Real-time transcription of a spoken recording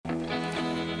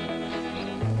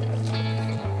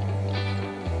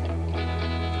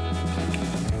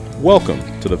Welcome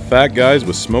to the Fat Guys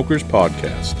with Smokers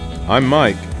podcast. I'm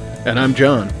Mike. And I'm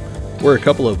John. We're a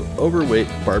couple of overweight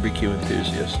barbecue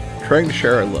enthusiasts trying to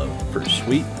share our love for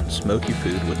sweet and smoky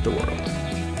food with the world.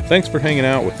 Thanks for hanging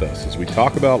out with us as we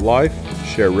talk about life,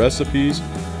 share recipes,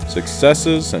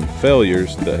 successes, and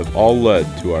failures that have all led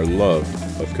to our love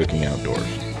of cooking outdoors.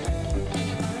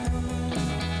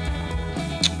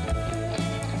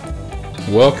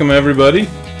 Welcome, everybody,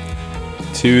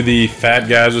 to the Fat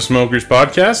Guys with Smokers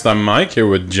podcast. I'm Mike, here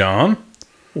with John.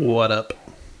 What up?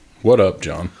 What up,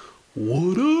 John?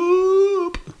 What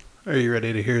up? Are you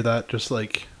ready to hear that just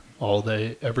like all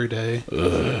day, every day,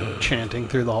 chanting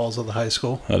through the halls of the high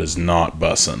school? That is not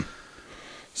bussin'.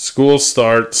 School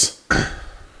starts,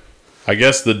 I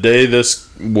guess the day this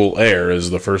will air is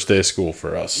the first day of school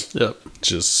for us. Yep. It's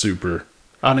just super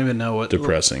I don't even know what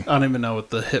depressing. I don't even know what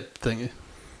the hip thing is.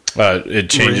 It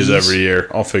changes Riz? every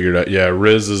year. I'll figure it out. Yeah,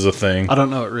 Riz is a thing. I don't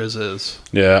know what Riz is.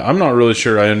 Yeah, I'm not really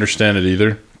sure I understand it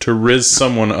either. To Riz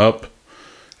someone up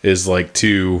is like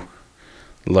to,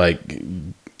 like,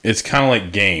 it's kind of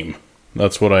like game.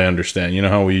 That's what I understand. You know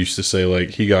how we used to say, like,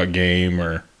 he got game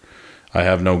or I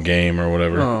have no game or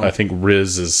whatever? Oh. I think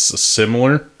Riz is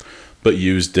similar, but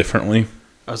used differently.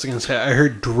 I was going to say, I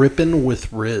heard dripping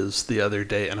with Riz the other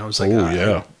day, and I was like, Oh,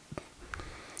 yeah.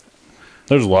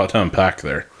 There's a lot to unpack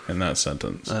there in that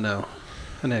sentence. I know.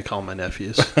 I need to call my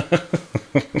nephews.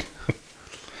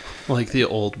 Like the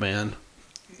old man.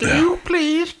 Yeah. You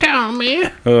please tell me.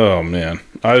 Oh, man.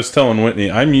 I was telling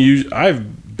Whitney,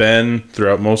 I've been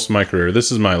throughout most of my career.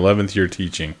 This is my 11th year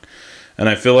teaching. And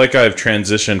I feel like I've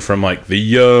transitioned from like the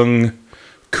young,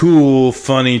 cool,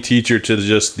 funny teacher to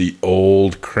just the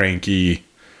old, cranky,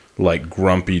 like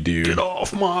grumpy dude. Get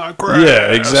off my grass.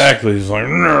 Yeah, exactly. He's like,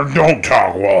 no, don't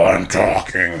talk while I'm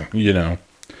talking. You know.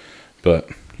 But,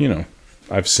 you know,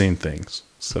 I've seen things.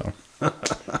 So. What's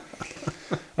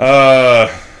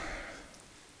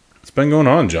been going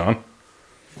on, John?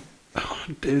 Oh,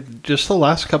 dude, just the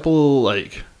last couple,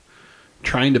 like,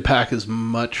 trying to pack as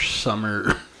much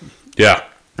summer Yeah.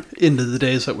 into the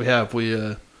days that we have.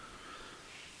 We,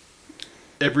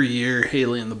 every year,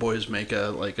 Haley and the boys make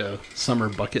a summer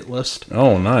bucket list.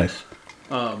 Oh, nice.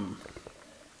 And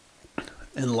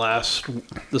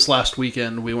this last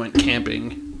weekend, we went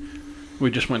camping. We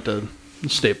just went to the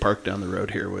state park down the road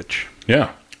here, which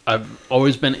Yeah. I've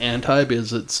always been anti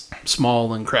because it's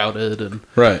small and crowded. And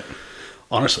Right.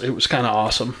 honestly, it was kind of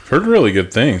awesome. Heard really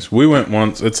good things. We went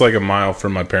once. It's like a mile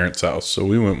from my parents' house. So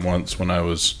we went once when I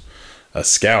was a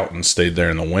scout and stayed there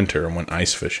in the winter and went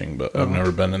ice fishing. But I've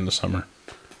never been in the summer.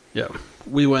 Yeah,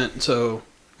 we went, so,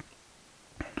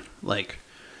 like,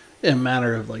 in a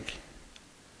matter of, like,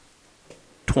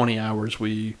 20 hours,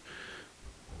 we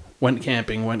went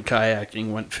camping, went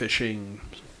kayaking, went fishing,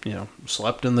 you know,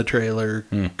 slept in the trailer,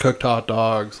 cooked hot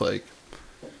dogs, like,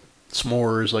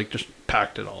 s'mores, like, just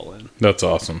packed it all in. That's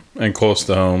awesome. And close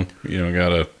to home. You know,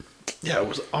 gotta... Yeah, it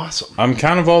was awesome. I'm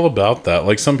kind of all about that.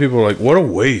 Like, some people are like, what a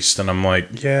waste. And I'm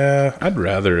like, yeah, I'd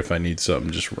rather, if I need something,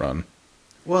 just run.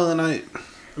 Well, and I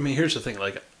mean, here's the thing,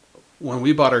 like, when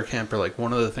we bought our camper, like,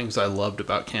 one of the things I loved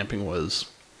about camping was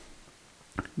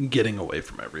getting away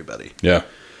from everybody. Yeah.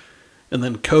 And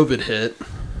then COVID hit,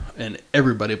 and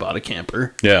everybody bought a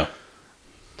camper. Yeah.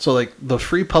 So, like, the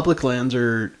free public lands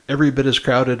are every bit as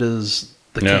crowded as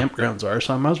the campgrounds are,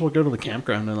 so I might as well go to the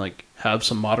campground and, like, have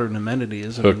some modern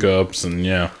amenities. And, Hookups and,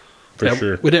 for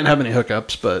sure. We didn't have any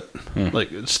hookups, but, like,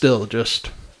 still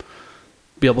just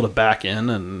be able to back in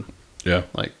and,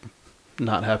 like,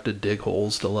 not have to dig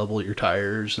holes to level your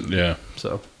tires. And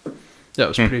so, yeah,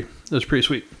 it was pretty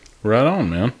sweet. Right on,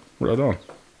 man. Right on.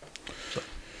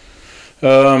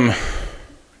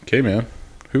 Okay, man.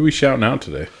 Who we shouting out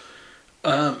today?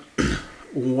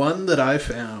 One that I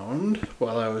found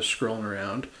while I was scrolling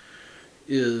around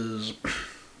is,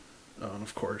 and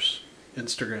of course,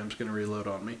 Instagram's going to reload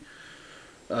on me.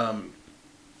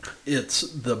 It's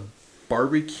the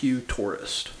Barbecue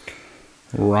Tourist.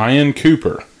 Ryan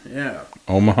Cooper. Yeah.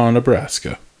 Omaha,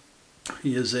 Nebraska.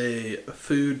 He is a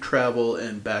food, travel,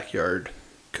 and backyard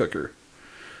cooker.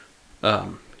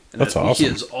 That's awesome.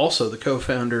 He is also the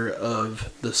co-founder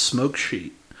of the Smoke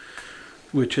Sheet,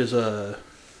 which is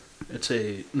it's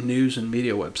a news and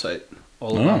media website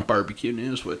all about barbecue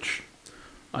news, which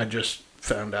I just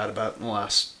found out about in the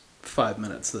last 5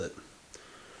 minutes. That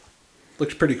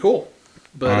looks pretty cool.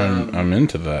 But I'm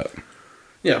into that.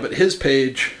 Yeah, but his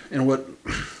page, and what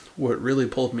really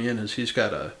pulled me in is he's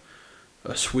got a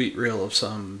sweet reel of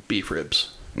some beef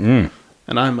ribs. And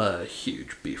I'm a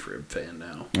huge beef rib fan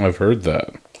now. I've heard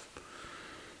that.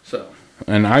 So.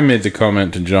 And I made the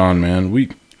comment to John, man, we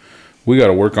got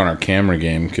to work on our camera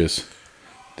game because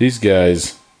these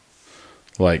guys,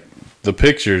 Like, the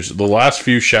pictures, the last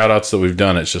few shout-outs that we've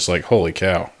done, it's just like, holy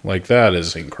cow. Like, that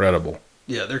is incredible.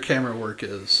 Yeah, their camera work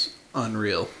is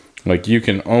unreal. Like, you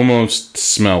can almost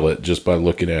smell it just by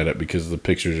looking at it because the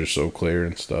pictures are so clear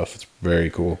and stuff. It's very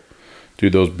cool.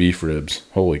 Dude, those beef ribs.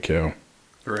 Holy cow.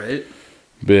 Right?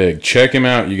 Big. Check him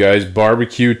out, you guys.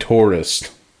 Barbecue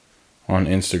Tourist on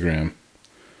Instagram.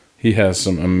 He has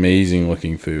some amazing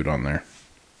looking food on there.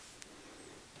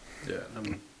 Yeah,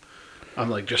 I'm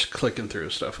like just clicking through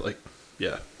stuff. Like,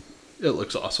 yeah, it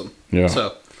looks awesome. Yeah.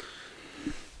 So,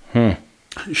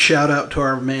 shout out to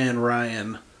our man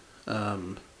Ryan,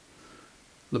 the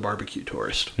barbecue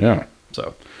tourist. Yeah.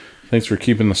 So, thanks for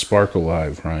keeping the spark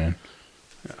alive, Ryan.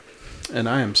 Yeah. And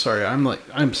I am sorry.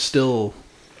 I'm still.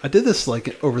 I did this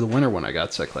like over the winter when I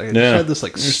got sick. Like I just had this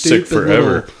like stupid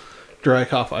little dry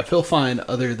cough. I feel fine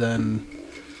other than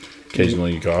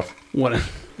occasionally you cough. When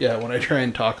I try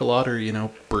and talk a lot or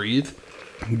breathe.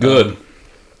 Good.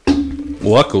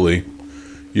 Luckily,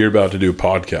 you're about to do a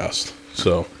podcast,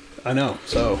 so I know.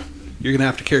 So you're gonna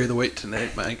have to carry the weight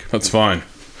tonight, Mike. That's fine.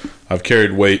 I've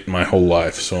carried weight my whole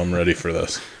life, so I'm ready for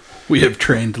this. We have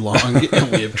trained long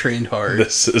and we have trained hard.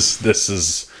 This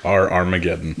is our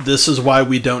Armageddon. This is why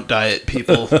we don't diet,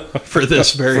 people, for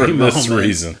this very for moment. this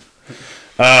reason.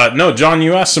 No, John,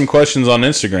 you asked some questions on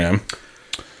Instagram.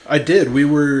 I did. We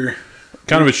were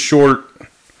kind of a short,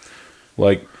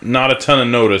 like not a ton of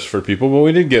notice for people, but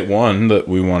we did get one that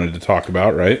we wanted to talk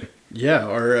about, right? Yeah,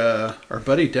 our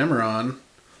buddy Demeron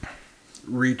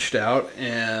reached out,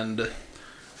 and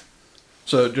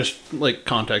so just like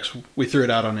context, we threw it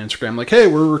out on Instagram, like, "Hey,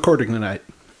 we're recording tonight.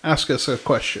 Ask us a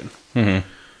question."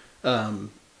 Mm-hmm.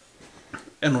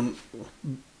 And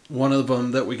one of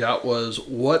them that we got was,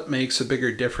 "What makes a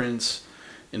bigger difference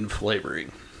in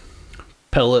flavoring,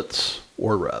 pellets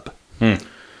or rub?"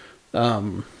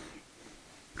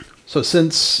 So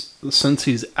since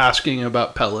he's asking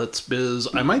about pellets, because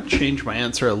I might change my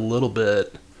answer a little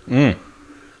bit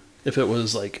if it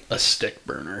was like a stick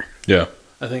burner. Yeah.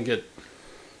 I think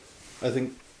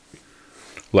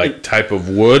like type of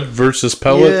wood versus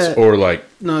pellets, or like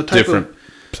different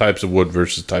types of wood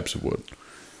versus types of wood.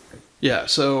 Yeah.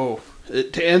 So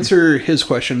to answer his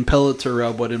question, pellets or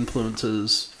rub, what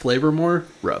influences flavor more?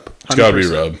 Rub. 100%. It's got to be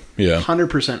rub. Yeah.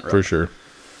 100% rub. For sure.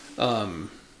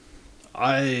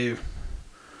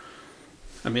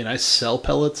 I mean, I sell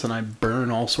pellets and I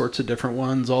burn all sorts of different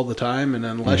ones all the time. And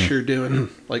unless you're doing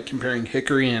like comparing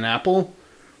hickory and apple,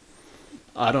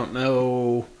 I don't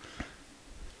know.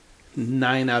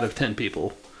 9 out of 10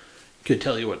 people could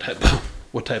tell you what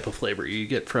type of flavor you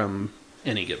get from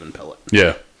any given pellet.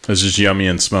 Yeah, it's just yummy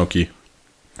and smoky.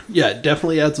 Yeah, it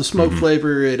definitely adds a smoke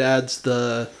flavor. It adds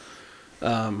the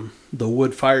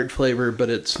wood fired flavor, but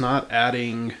it's not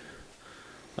adding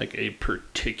like a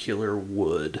particular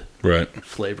wood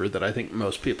flavor that I think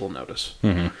most people notice.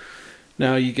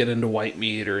 Now you get into white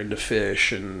meat or into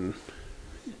fish, and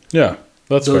yeah,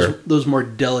 that's fair. Those more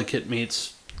delicate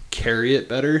meats carry it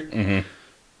better,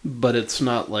 but it's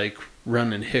not like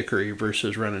running hickory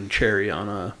versus running cherry on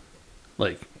a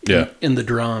in the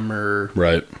drum or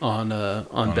on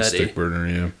Betty. A stick burner,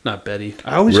 yeah. Not Betty.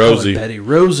 I always call her Betty.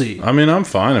 Rosie. I mean, I'm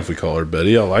fine if we call her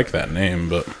Betty. I like that name,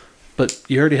 but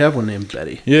you already have one named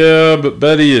Betty. Yeah, but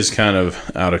Betty is kind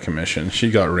of out of commission. She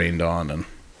got rained on, and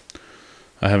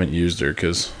I haven't used her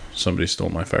because somebody stole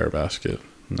my fire basket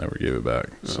and never gave it back.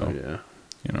 So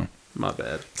yeah, my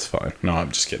bad. It's fine. No,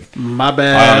 I'm just kidding. My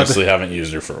bad. I honestly haven't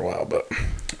used her for a while, but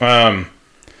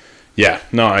yeah,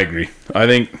 no, I agree. I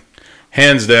think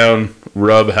hands down,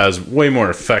 rub has way more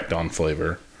effect on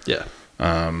flavor. Yeah.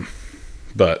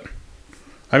 But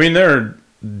I mean, there are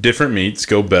different meats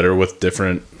go better with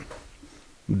different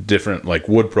like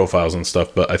wood profiles and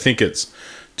stuff, but I think it's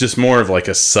just more of like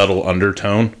a subtle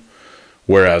undertone,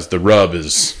 whereas the rub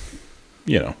is,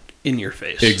 in your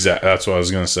face. Exactly. That's what I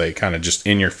was going to say. Kind of just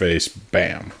in your face.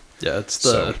 Bam. Yeah,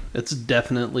 it's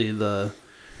definitely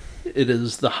it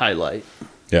is the highlight.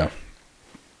 Yeah.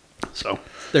 So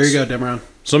there you go, Demeron.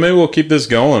 So maybe we'll keep this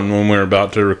going when we're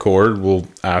about to record. We'll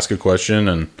ask a question,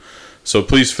 and so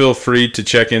please feel free to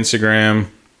check Instagram.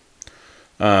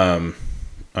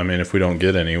 I mean, if we don't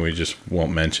get any, we just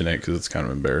won't mention it because it's kind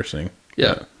of embarrassing.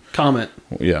 Yeah. Comment.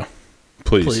 Yeah.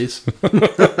 Please.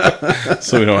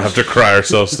 So we don't have to cry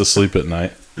ourselves to sleep at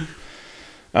night.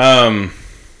 Yeah.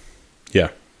 I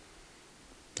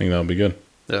think that'll be good.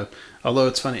 Yeah. Although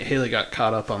it's funny, Haley got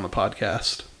caught up on the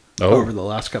podcast over the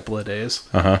last couple of days.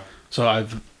 So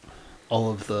all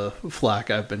of the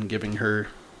flack I've been giving her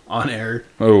on air.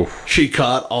 She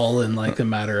caught all in like a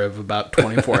matter of about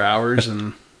 24 hours,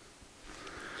 and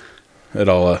it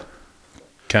all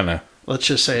kind of. Let's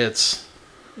just say it's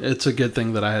It's a good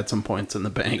thing that I had some points in the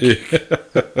bank.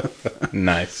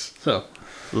 Nice. So,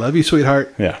 love you,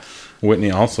 sweetheart. Yeah.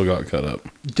 Whitney also got cut up.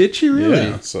 Did she really?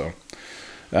 Yeah. So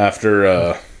after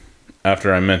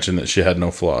I mentioned that she had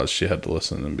no flaws, she had to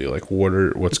listen and be like,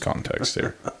 what's context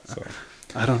here? So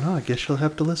I don't know. I guess you'll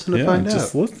have to listen to find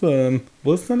just out.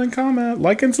 listen and comment,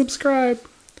 like and subscribe.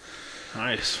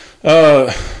 Nice.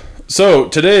 So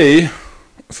today,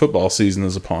 football season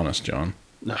is upon us, John.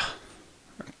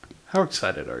 How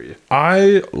excited are you?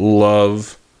 I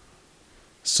love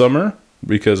summer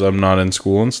because I'm not in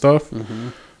school and stuff. Mm-hmm.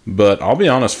 But I'll be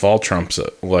honest, fall trumps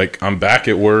it. Like, I'm back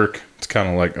at work. It's kind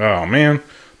of like, oh, man.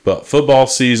 But football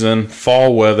season,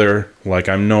 fall weather, like,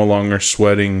 I'm no longer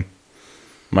sweating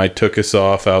my tuchus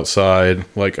off outside.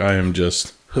 Like, I am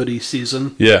just... Hoodie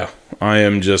season. Yeah. I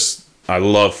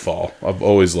love fall. I've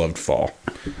always loved fall.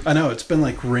 I know. It's been,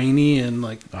 like, rainy and,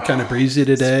 like, kind of breezy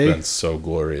today. It's been so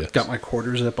glorious. Got my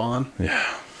quarter zip on.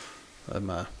 Yeah.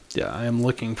 I am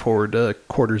looking forward to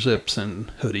quarter zips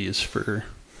and hoodies for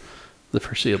the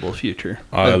foreseeable future.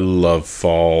 I love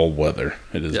fall weather.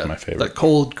 It is my favorite. That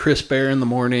cold, crisp air in the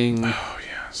morning. Oh,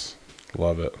 yes.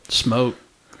 Love it. Smoke,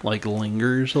 like,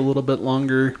 lingers a little bit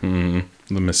longer.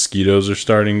 Mm-hmm. The mosquitoes are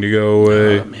starting to go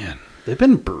away. Oh, man. They've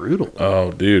been brutal.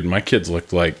 Oh, dude. My kids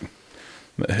looked like...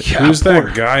 Who's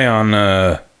that guy on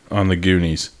the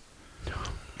Goonies?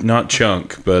 Not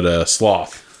Chunk, but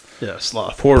Sloth. Yeah,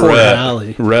 Sloth. Poor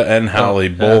Hallie. Rhett and Hallie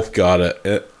both got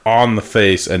it on the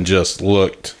face and just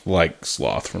looked like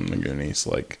Sloth from the Goonies.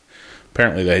 Like,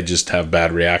 apparently they just have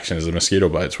bad reactions to mosquito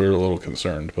bites. We were a little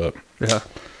concerned, but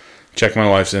check my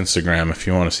wife's Instagram if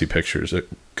you want to see pictures. It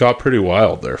got pretty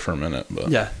wild there for a minute, but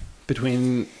yeah,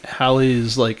 between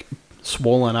Hallie's like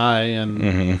swollen eye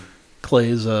and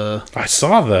Clay's I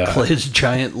saw that Clay's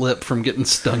giant lip from getting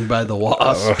stung by the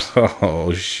wasps.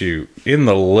 Oh shoot, in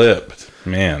the lip,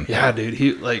 man. Yeah, dude,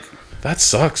 he like. That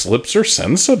sucks. Lips are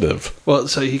sensitive. Well,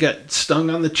 so he got stung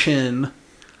on the chin,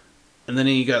 and then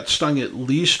he got stung at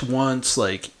least once,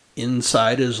 like,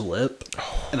 inside his lip.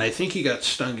 And I think he got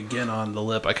stung again on the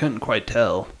lip. I couldn't quite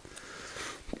tell.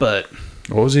 But...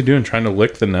 What was he doing? Trying to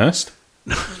lick the nest?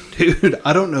 Dude,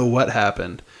 I don't know what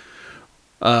happened.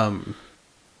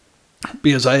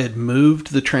 Because I had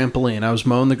moved the trampoline. I was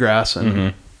mowing the grass,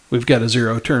 and we've got a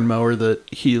zero-turn mower that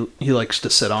he likes to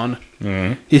sit on.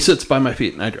 Mm-hmm. He sits by my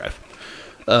feet, and I drive.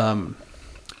 And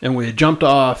we had jumped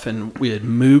off and we had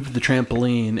moved the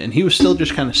trampoline and he was still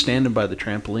just kind of standing by the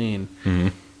trampoline. Mm-hmm.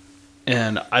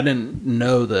 And I didn't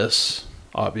know this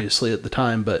obviously at the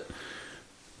time, but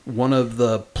one of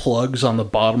the plugs on the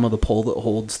bottom of the pole that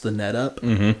holds the net up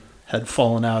had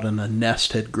fallen out and a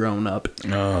nest had grown up.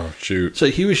 Oh, shoot. So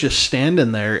he was just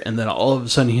standing there and then all of a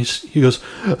sudden he goes,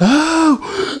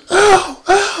 "Oh, ow,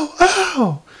 ow,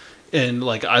 ow." And,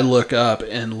 like, I look up,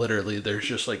 and literally there's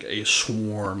just, like, a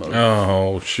swarm of...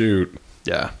 Oh, shoot.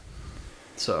 Yeah.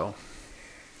 So,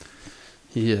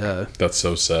 yeah. That's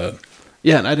so sad.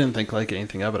 Yeah, and I didn't think, like,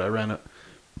 anything of it. I ran up,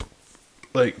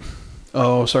 like,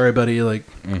 "Oh, sorry, buddy. Like,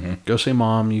 go see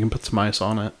Mom. You can put some ice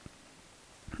on it."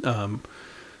 And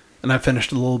I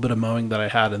finished a little bit of mowing that I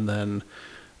had, and then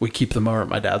we keep the mower at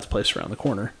my dad's place around the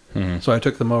corner. Mm-hmm. So I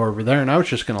took the mower over there, and I was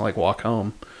just going to, like, walk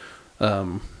home.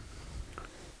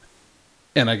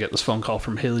 And I get this phone call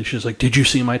from Haley. She's like, "Did you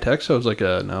see my text?" I was like,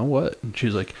 "No, what?" And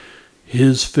she's like,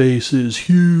 "His face is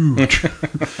huge."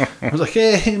 I was like,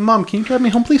 hey, Mom, can you drive me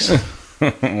home, please?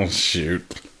 Oh,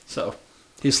 shoot. So,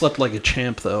 he slept like a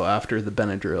champ, though, after the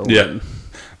Benadryl. Yeah.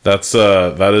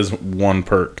 That is one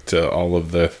perk to all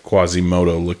of the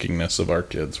Quasimodo lookingness of our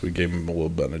kids. We gave them a little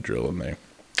Benadryl and they...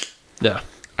 Yeah.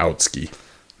 Outski.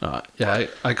 Yeah,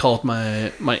 I called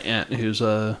my aunt, who's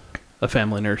a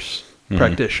family nurse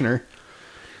practitioner.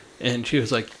 And she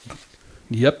was like,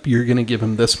 "Yep, you're going to give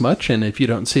him this much. And if you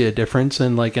don't see a difference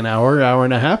in like an hour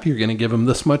and a half, you're going to give him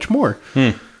this much more."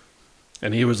 And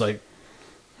he was like,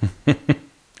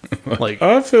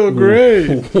 "I feel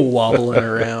great." Wobbling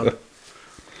around.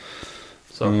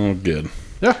 So, oh, good.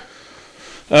 Yeah.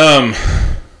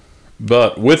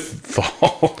 But with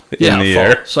fall in the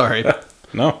air. Sorry.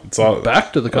 No, it's all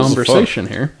back to the conversation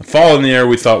here. Fall in the air,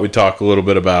 we thought we'd talk a little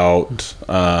bit about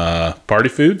party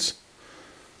foods.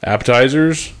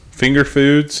 Appetizers, finger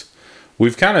foods.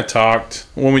 We've kind of talked,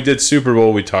 when we did Super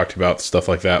Bowl, we talked about stuff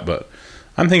like that, but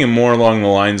I'm thinking more along the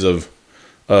lines of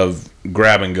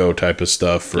grab and go type of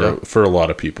stuff for a lot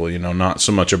of people, you know, not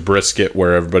so much a brisket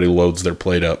where everybody loads their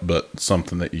plate up, but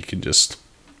something that you can just...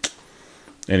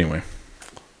 Anyway.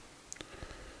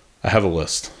 I have a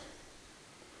list.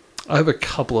 I have a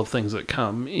couple of things that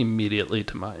come immediately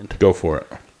to mind. Go for it.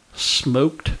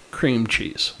 Smoked cream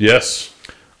cheese. Yes.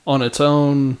 On its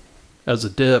own, as a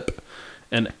dip,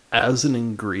 And as an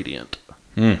ingredient,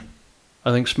 I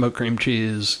think smoked cream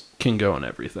cheese can go in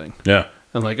everything. Yeah.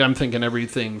 And like I'm thinking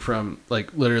everything from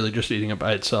like literally just eating it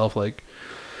by itself. Like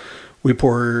we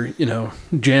pour,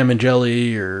 jam and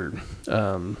jelly, or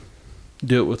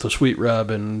do it with a sweet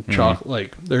rub and chocolate.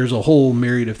 Like there's a whole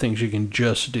myriad of things you can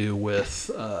just do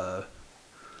with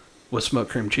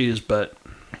smoked cream cheese. But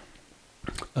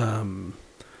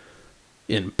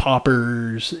in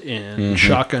poppers, in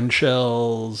shotgun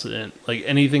shells, and like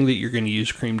anything that you're going to use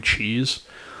cream cheese,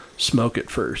 smoke it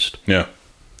first. Yeah.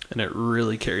 And it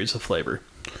really carries the flavor.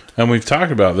 And we've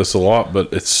talked about this a lot,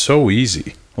 but it's so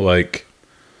easy. Like,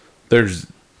 there's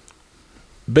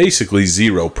basically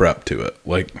zero prep to it.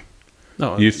 Like,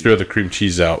 you throw the cream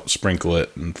cheese out, sprinkle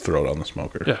it, and throw it on the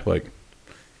smoker. Yeah. Like,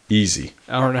 easy.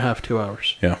 Hour and a half, 2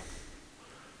 hours. Yeah.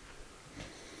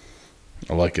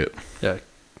 I like it. Yeah.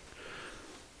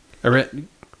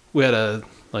 We had a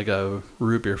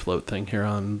root beer float thing here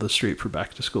on the street for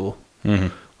back to school.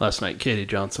 Last night, Katie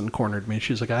Johnson cornered me.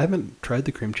 She's like, I haven't tried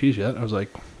the cream cheese yet. I was like,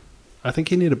 I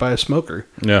think you need to buy a smoker.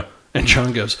 Yeah. And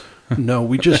Sean goes, no,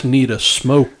 we just need a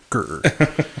smoker.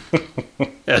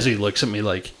 As he looks at me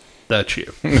like, that's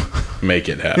you. Make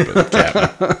it happen,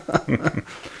 Captain.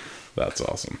 That's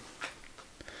awesome.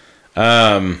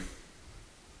 Yeah,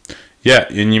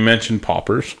 and you mentioned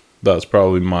poppers. That's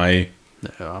probably my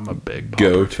I'm a big popper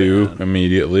go-to fan.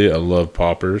 Immediately. I love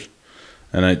poppers.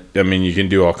 And I mean, you can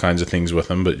do all kinds of things with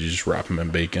them, but you just wrap them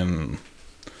in bacon.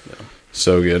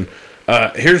 So good.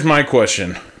 Here's my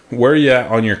question. Where are you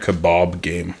at on your kebab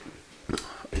game?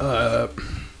 I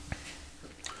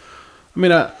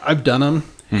mean, I've done them.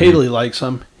 Haley likes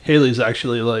them. Haley's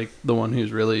actually like the one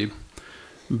who's really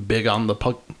big on the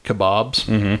kebabs.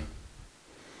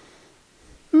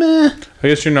 Meh. I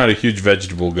guess you're not a huge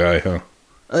vegetable guy, huh?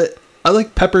 I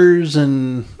like peppers,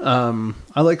 and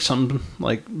I like some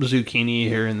like zucchini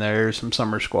here and there, some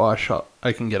summer squash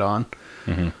I can get on.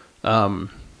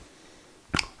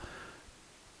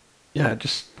 Yeah,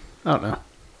 just, I don't know.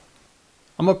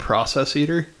 I'm a process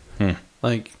eater.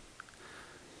 Like,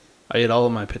 I eat all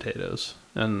of my potatoes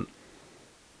and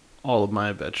all of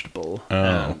my vegetable.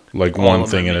 Oh, like one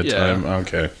thing at a time?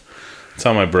 Okay. That's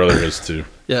how my brother is too.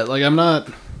 Yeah, like I'm not,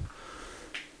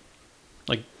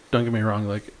 like, don't get me wrong,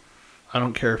 like, I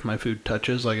don't care if my food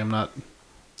touches. Like, I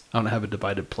don't have a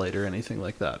divided plate or anything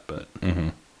like that, but.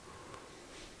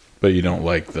 But you don't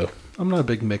like I'm not a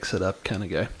big mix it up kind of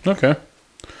guy. Okay.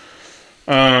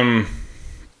 I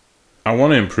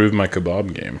want to improve my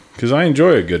kebab game because I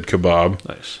enjoy a good kebab.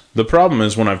 Nice. The problem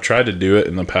is when I've tried to do it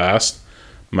in the past,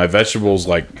 my vegetables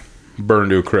like burn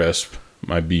to a crisp.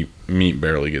 My meat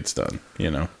barely gets done,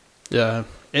 Yeah.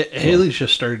 Haley's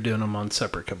just started doing them on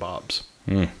separate kebabs.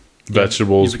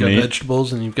 Vegetables, you've got meat.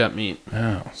 Vegetables and you've got meat.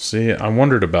 Oh, see, I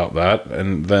wondered about that,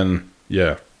 and then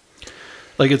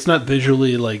like it's not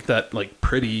visually like that, like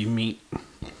pretty meat,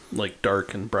 like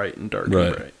dark and bright and dark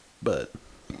and bright, but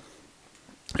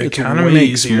it kind of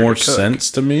makes more sense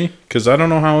to me because I don't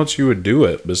know how else you would do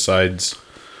it besides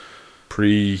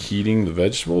preheating the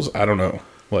vegetables. I don't know,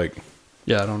 like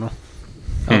I don't know.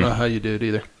 I don't know how you do it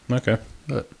either. Okay,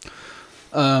 but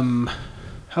how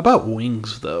about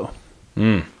wings though?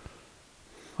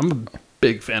 I'm a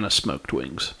big fan of smoked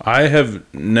wings. I have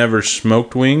never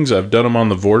smoked wings. I've done them on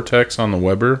the Vortex on the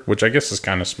Weber, which I guess is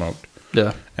kind of smoked.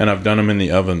 Yeah. And I've done them in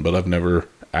the oven, but I've never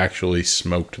actually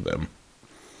smoked them.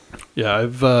 Yeah,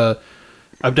 I've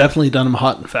definitely done them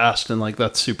hot and fast, and like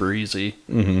that's super easy.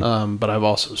 But I've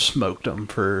also smoked them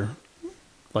for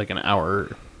like an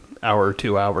hour,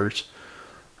 2 hours,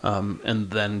 and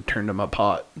then turned them up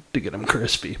hot to get them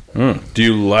crispy. Do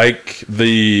you like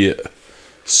the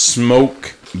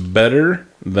smoke better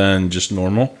than just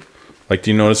normal? Like,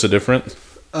 do you notice a difference?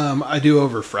 I do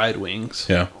over fried wings.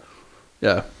 Yeah.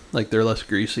 Yeah. Like they're less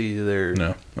greasy.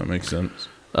 No, that makes sense.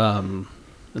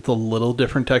 It's a little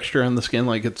different texture on the skin.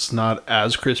 Like it's not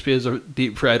as crispy as a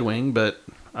deep fried wing, but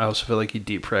I also feel like you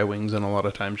deep fry wings and a lot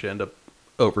of times you end up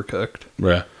overcooked.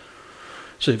 Yeah.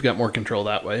 So you've got more control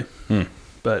that way.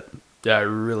 But yeah, I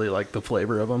really like the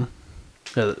flavor of them.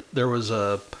 There was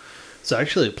it's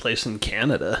actually a place in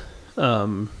Canada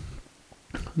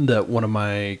that one of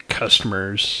my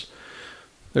customers,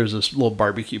 there's this little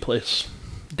barbecue place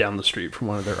down the street from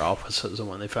one of their offices, and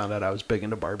when they found out I was big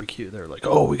into barbecue, they were like,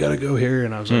 oh, we got to go here.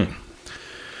 And I was like,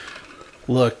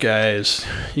 look, guys,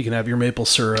 you can have your maple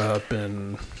syrup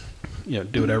and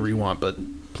do whatever you want, but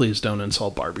please don't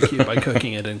insult barbecue by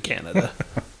cooking it in Canada.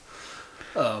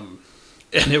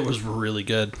 And it was really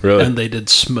good. Really? And they did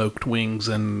smoked wings,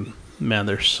 and man,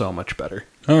 they're so much better.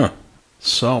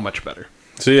 So much better.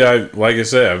 See, like I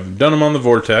say, I've done them on the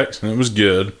Vortex, and it was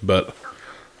good, but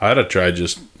I'd have tried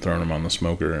just throwing them on the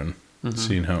smoker and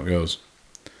seeing how it goes.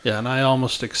 Yeah, and I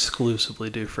almost exclusively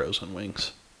do frozen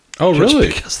wings. Oh, just really?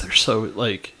 Because they're so,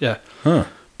 like, yeah. Huh.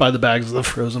 Buy the bags of the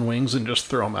frozen wings and just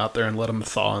throw them out there and let them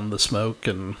thaw in the smoke.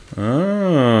 And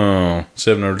Oh.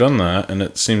 See, I've never done that, and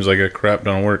it seems like a crap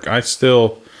ton of work.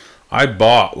 I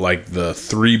bought, like, the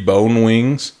 3 bone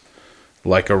wings,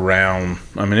 like, around,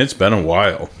 I mean, it's been a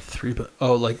while.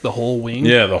 like the whole wing?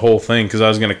 Yeah, the whole thing, because I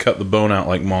was going to cut the bone out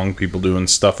like Hmong people do and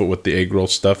stuff it with the egg roll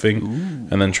stuffing. Ooh.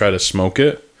 And then try to smoke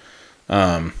it,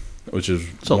 which is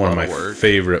one of my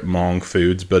favorite Hmong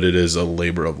foods, but it is a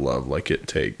labor of love. Like, it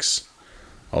takes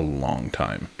a long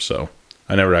time. So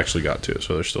I never actually got to it,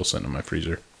 so they're still sitting in my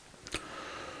freezer.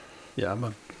 Yeah,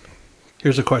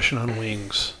 here's a question on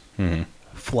wings. Mm-hmm.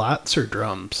 Flats or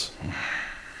drums?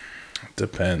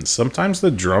 Depends. Sometimes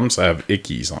the drums have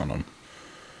ickies on them,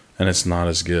 and it's not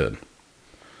as good.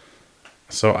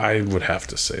 So I would have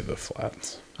to say the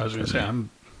flats. I was going to say, I'm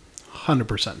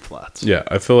 100% flats. Yeah,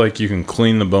 I feel like you can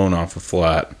clean the bone off a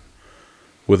flat.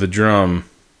 With a drum,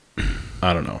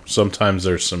 I don't know. Sometimes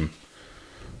there's some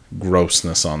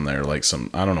grossness on there. Like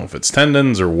I don't know if it's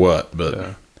tendons or what,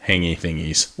 but hangy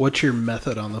thingies. What's your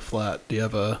method on the flat? Do you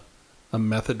have a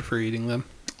method for eating them?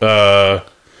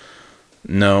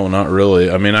 No, not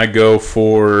really. I mean, I go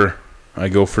for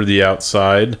the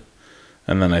outside,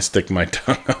 and then I stick my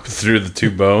tongue up through the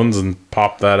 2 bones and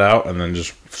pop that out, and then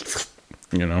just,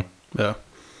 Yeah.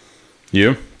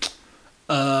 You?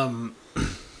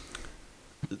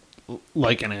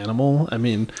 Like an animal. I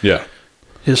mean, yeah.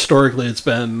 Historically, it's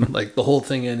been like the whole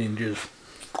thing in and you just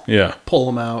pull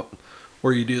them out,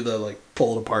 or you do the like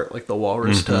pull it apart like the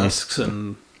walrus tusks,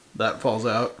 and that falls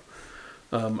out.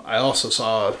 I also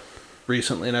saw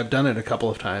recently, and I've done it a couple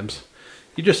of times,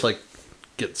 you just like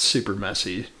get super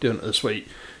messy doing it this way.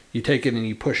 You take it and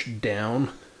you push down.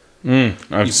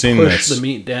 I've seen this. You push the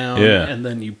meat down, and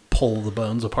then you pull the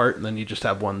bones apart, and then you just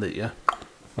have one that you...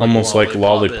 Almost like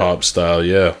lollipop style,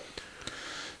 yeah.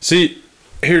 See,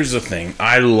 here's the thing.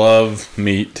 I love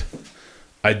meat.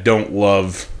 I don't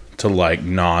love to, like,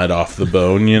 gnaw it off the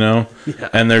bone, Yeah.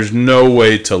 And there's no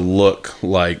way to look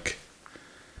like...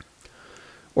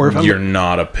 Or if you're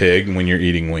not a pig when you're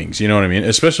eating wings. You know what I mean?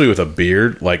 Especially with a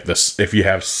beard. Like, this, if you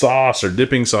have sauce or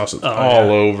dipping sauce, it's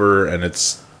all over, and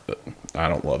it's... I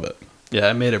don't love it. Yeah,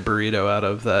 I made a burrito out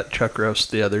of that chuck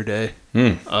roast the other day.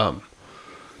 And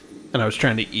I was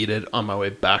trying to eat it on my way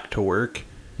back to work.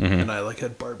 And I like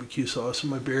had barbecue sauce in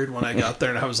my beard when I got there,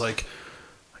 and I was like,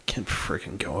 I can't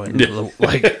freaking go into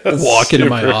walk into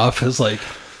my office like...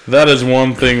 That is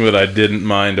one thing that I didn't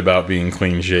mind about being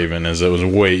clean shaven, is it was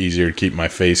way easier to keep my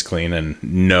face clean and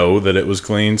know that it was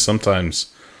clean.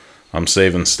 Sometimes I'm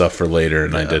saving stuff for later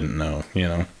and I didn't know,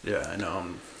 Yeah, I know.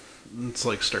 It's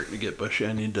like starting to get bushy.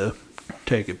 I need to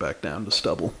take it back down to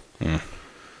stubble.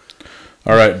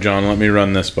 All right, John, let me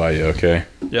run this by you, okay?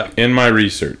 Yeah. In my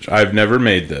research, I've never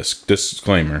made this.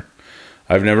 Disclaimer.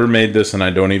 I've never made this, and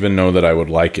I don't even know that I would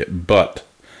like it. But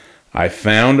I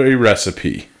found a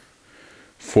recipe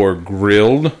for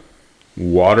grilled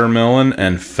watermelon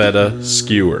and feta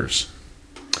skewers.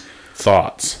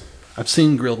 Thoughts? I've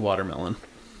seen grilled watermelon.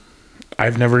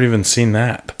 I've never even seen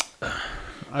that.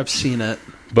 I've seen it.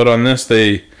 But on this,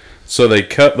 they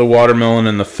cut the watermelon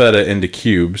and the feta into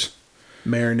cubes.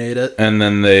 Marinate it. And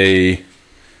then they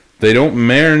don't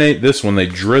marinate this one. They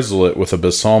drizzle it with a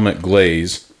balsamic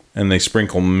glaze, and they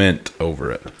sprinkle mint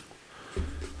over it.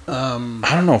 I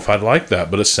don't know if I'd like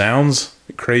that, but it sounds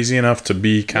crazy enough to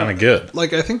be kind of good.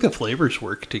 Like, I think the flavors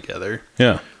work together.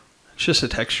 Yeah. It's just a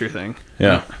texture thing.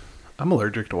 Yeah. I'm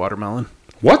allergic to watermelon.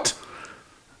 What?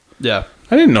 Yeah.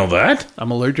 I didn't know that.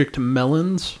 I'm allergic to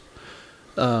melons,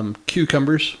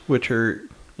 cucumbers, which are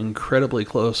incredibly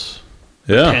close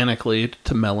botanically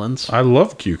to melons. I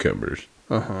love cucumbers.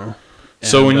 Uh-huh.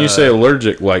 So when you say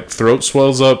allergic, like throat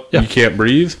swells up, you can't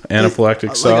breathe,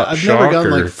 anaphylactic shock? I've never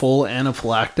gone like full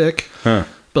anaphylactic,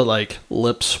 but like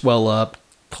lips swell up,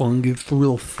 tongue gets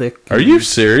real thick. Are you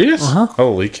serious? Uh-huh.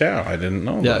 Holy cow, I didn't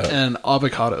know that. Yeah, and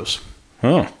avocados.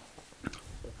 Huh.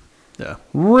 Yeah.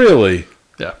 Really?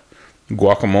 Yeah.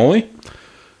 Guacamole?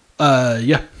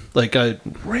 Yeah. Like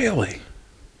Really?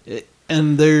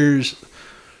 And there's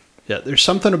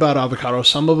something about avocado.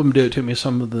 Some of them do it to me.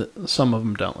 Some of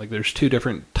them don't. Like there's 2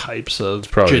 different types of it's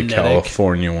probably genetic.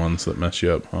 California ones that mess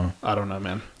you up, huh? I don't know,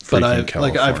 man. Freaking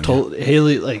But I've told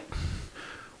Haley, like,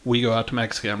 we go out to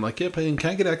Mexico. I'm like, yeah, but can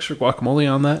I get extra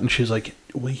guacamole on that? And she's like,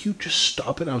 will you just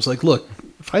stop it? I was like, look,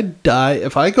 if I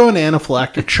go in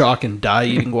anaphylactic shock and die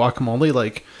eating guacamole,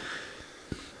 like,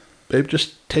 babe,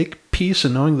 just take peace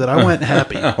in knowing that I went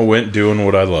happy. I went doing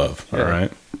what I love. All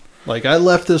right. Like, I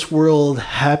left this world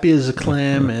happy as a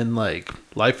clam, and, like,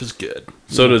 life is good.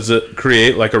 So does it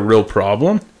create, like, a real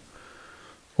problem?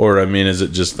 Or, I mean, is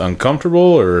it just uncomfortable,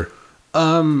 or...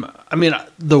 I mean,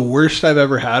 the worst I've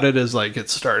ever had it is, like, it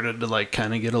started to, like,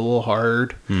 kind of get a little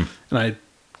hard. And I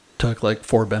took, like,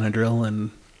 4 Benadryl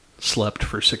and slept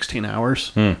for 16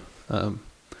 hours. Yeah,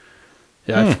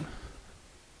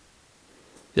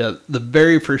 yeah, the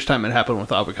very first time it happened with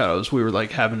avocados, we were,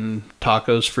 like, having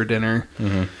tacos for dinner.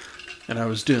 And I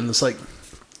was doing this, like,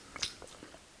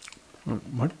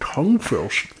 my tongue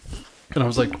feels... And I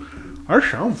was like, I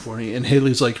sound funny. And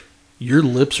Haley's like, your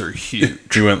lips are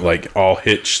huge. You went, like, all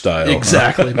Hitch style.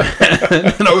 Exactly, man.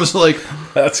 And I was like...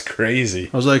 That's crazy.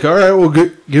 I was like, all right, well,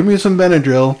 give me some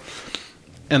Benadryl.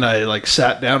 And I, like,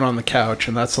 sat down on the couch,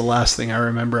 and that's the last thing I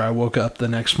remember. I woke up the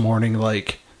next morning,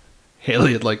 like,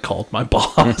 Haley had, like, called my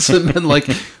boss and been like,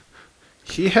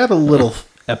 he had a little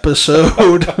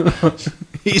episode.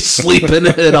 He's sleeping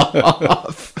it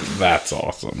off. That's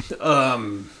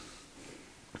awesome.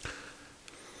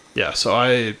 Yeah,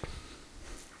 so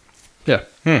yeah.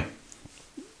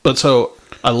 But so,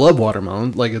 I love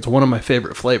watermelon. Like, it's one of my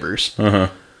favorite flavors. So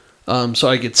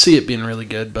I could see it being really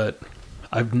good, but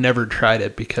I've never tried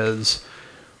it because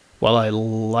while I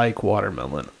like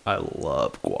watermelon, I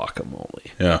love guacamole.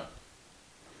 Yeah.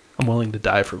 I'm willing to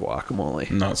die for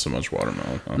guacamole. Not so much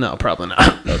watermelon. Huh? No, probably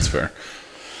not. That's fair.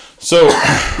 So,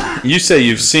 you say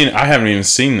you've seen... I haven't even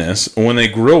seen this. When they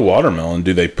grill watermelon,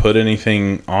 do they put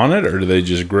anything on it, or do they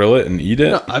just grill it and eat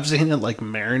it? No, I've seen it, like,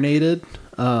 marinated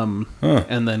and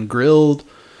then grilled.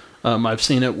 I've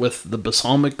seen it with the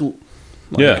balsamic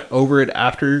over it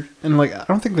after. And, like, I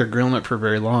don't think they're grilling it for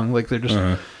very long. Like, they're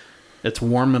just... It's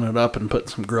warming it up and putting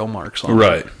some grill marks on it.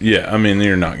 Right. Yeah. I mean,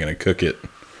 you're not going to cook it.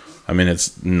 I mean, it's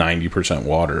 90%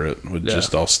 water. It would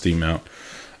just all steam out.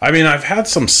 I mean, I've had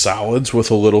some salads with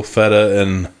a little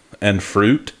feta and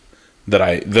fruit that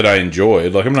I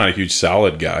enjoyed. Like, I'm not a huge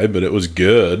salad guy, but it was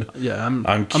good. Yeah,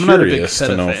 I'm curious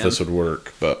to know if this would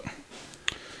work, but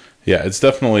yeah, it's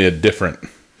definitely a different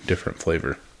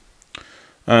flavor.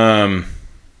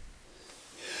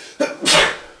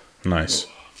 Nice.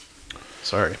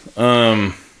 Sorry.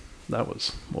 That was...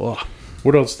 Whoa.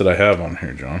 What else did I have on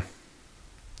here, John?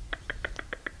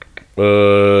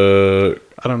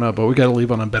 I don't know, but we got to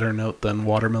leave on a better note than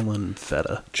watermelon and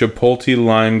feta. Chipotle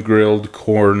lime grilled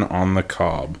corn on the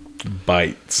cob.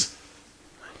 Bites.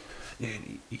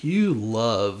 You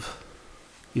love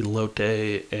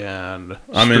elote and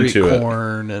I'm street into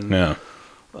corn it. and yeah.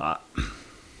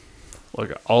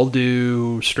 Like, I'll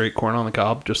do straight corn on the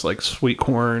cob, just like sweet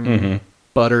corn,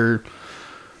 butter.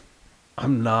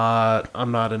 I'm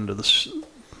not into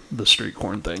the street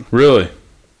corn thing. Really?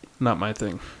 Not my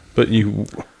thing. But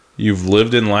you've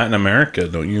lived in Latin America,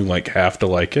 don't you, like, have to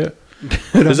like it?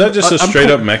 Is that just a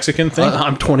straight up Mexican thing?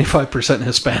 I'm 25%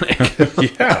 Hispanic.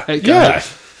 Yeah.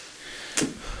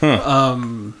 Huh.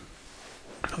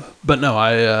 But no,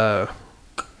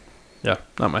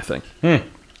 not my thing.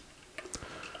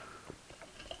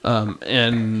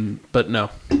 But no,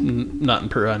 not in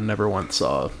Peru. I never once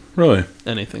saw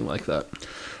anything like that.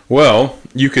 Well,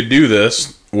 you could do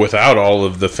this without all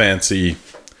of the fancy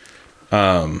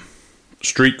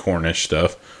street cornish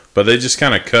stuff, but they just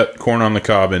kind of cut corn on the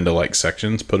cob into, like,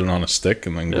 sections, put it on a stick,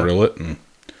 and then grill it, and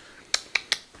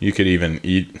you could even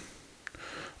eat.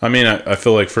 I mean, I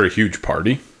feel like for a huge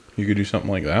party, you could do something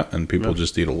like that, and people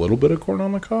just eat a little bit of corn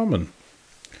on the cob, and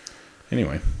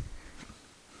anyway.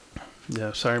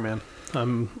 Yeah, sorry, man.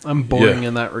 I'm boring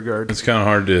in that regard. It's kind of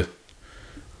hard to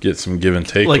get some give and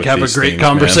take. Like, with have these a great things,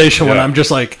 conversation when I'm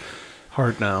just like,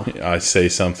 hard now. I say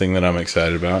something that I'm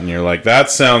excited about, and you're like,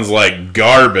 that sounds like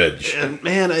garbage. And,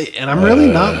 man, I'm really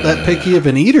not that picky of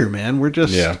an eater, man. We're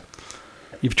just... Yeah.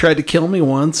 You've tried to kill me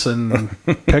once and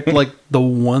picked, like, the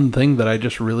one thing that I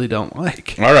just really don't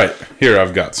like. All right. Here,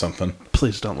 I've got something.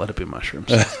 Please don't let it be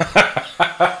mushrooms.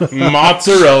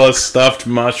 Mozzarella stuffed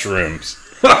mushrooms.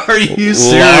 Are you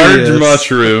serious? Large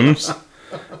mushrooms.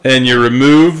 And you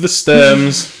remove the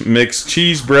stems, mix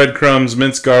cheese, breadcrumbs,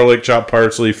 minced garlic, chopped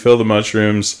parsley, fill the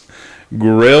mushrooms,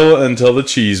 grill until the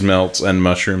cheese melts and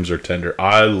mushrooms are tender.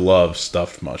 I love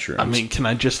stuffed mushrooms. I mean, can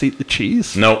I just eat the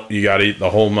cheese? Nope, you got to eat the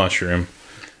whole mushroom.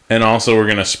 And also, we're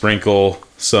going to sprinkle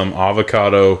some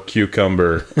avocado,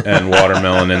 cucumber, and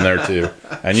watermelon in there, too.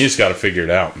 And you just got to figure it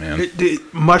out, man.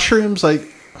 Mushrooms, like,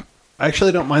 I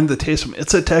actually don't mind the taste of them.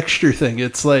 It's a texture thing.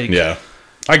 It's like... Yeah,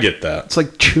 I get that. It's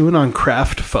like chewing on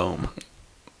craft foam.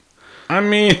 I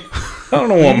mean, I don't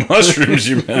know what mushrooms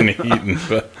you've been eating,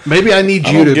 but... Maybe I need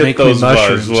you to make me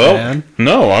mushrooms, man.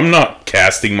 No, I'm not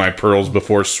casting my pearls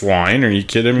before swine. Are you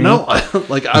kidding me? No,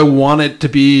 I want them to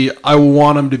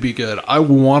be good. I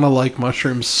want to like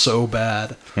mushrooms so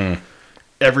bad.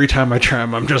 Every time I try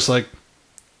them, I'm just like,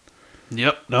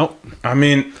 yep, nope. I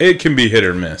mean, it can be hit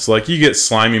or miss. Like, you get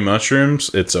slimy mushrooms,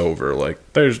 it's over. Like,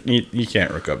 you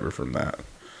can't recover from that.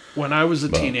 When I was a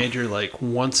teenager, like,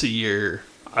 once a year,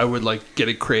 I would, like, get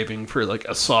a craving for, like,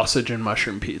 a sausage and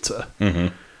mushroom pizza.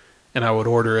 Mm-hmm. And I would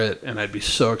order it, and I'd be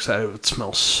so excited. It would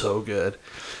smell so good.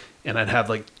 And I'd have,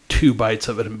 like, 2 bites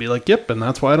of it and be like, yep, and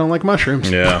that's why I don't like mushrooms.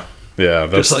 Yeah. Yeah,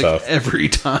 that's just like tough. Every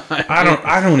time.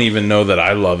 I don't even know that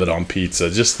I love it on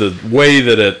pizza. Just the way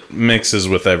that it mixes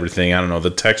with everything. I don't know, the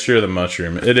texture of the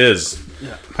mushroom. It is.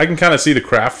 Yeah. I can kind of see the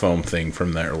craft foam thing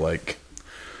from there. Like,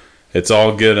 it's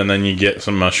all good, and then you get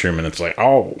some mushroom, and it's like,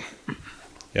 oh,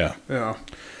 yeah. Yeah.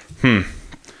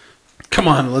 Come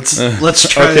on, let's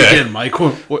try it again, Mike.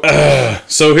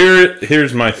 So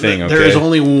here's my thing. Okay, there is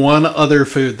only one other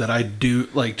food that I do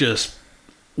just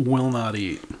will not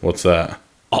eat. What's that?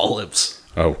 Olives.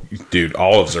 Oh, dude,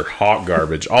 olives are hot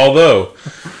garbage. Although,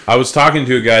 I was talking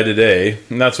to a guy today,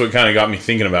 and that's what kind of got me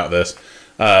thinking about this.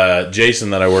 Jason,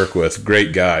 that I work with,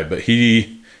 great guy, but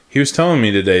he was telling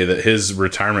me today that his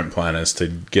retirement plan is to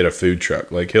get a food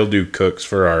truck. Like, he'll do cooks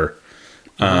for our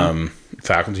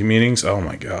faculty meetings. Oh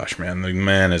my gosh, man, the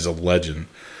man is a legend.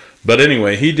 But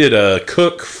anyway, he did a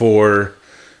cook for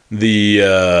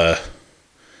the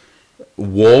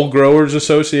Wool Growers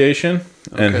Association.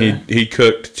 And he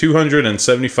cooked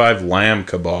 275 lamb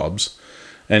kebabs.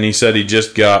 And he said he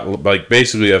just got, like,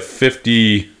 basically a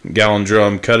 50-gallon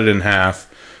drum, cut it in half,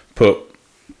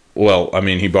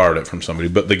 he borrowed it from somebody.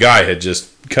 But the guy had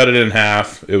just cut it in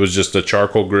half. It was just a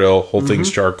charcoal grill, whole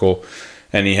thing's charcoal.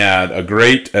 And he had a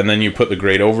grate, and then you put the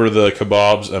grate over the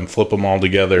kebabs and flip them all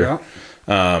together.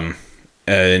 Yeah.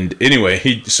 And anyway,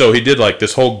 he did, like,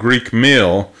 this whole Greek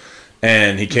meal.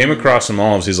 And he came across some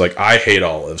olives. He's like, I hate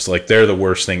olives. Like, they're the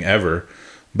worst thing ever.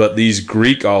 But these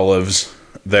Greek olives,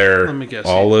 they're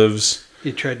olives.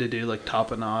 He tried to do, like,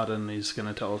 tapenade, and he's going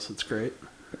to tell us it's great.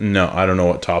 No, I don't know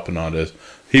what tapenade is.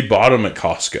 He bought them at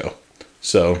Costco.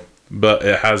 So, but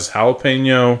it has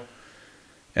jalapeno,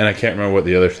 and I can't remember what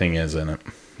the other thing is in it.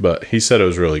 But he said it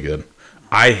was really good.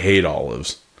 I hate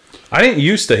olives. I didn't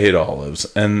used to hate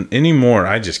olives, and anymore,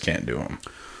 I just can't do them.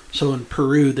 So in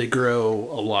Peru, they grow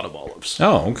a lot of olives.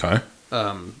 Oh, okay.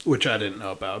 Which I didn't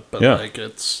know about, but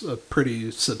it's a pretty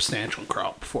substantial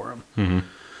crop for them.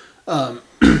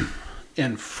 Mm-hmm.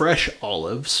 And fresh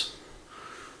olives,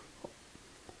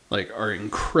 are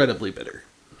incredibly bitter.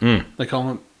 Mm. They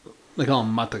call them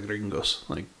matagringos,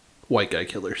 like white guy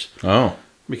killers. Oh,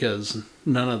 because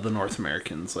none of the North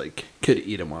Americans could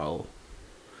eat them well.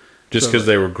 Just because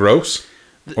they were gross,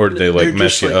 or did they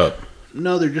mess you up?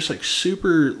 No, they're just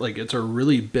super, it's a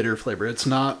really bitter flavor. It's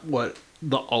not what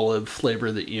the olive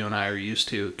flavor that you and I are used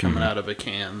to coming out of a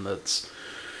can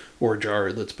or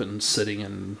jar that's been sitting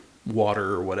in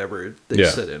water or whatever they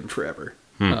sit in forever.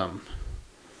 And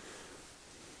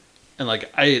I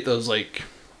ate those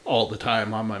all the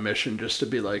time on my mission just to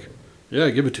be like, yeah,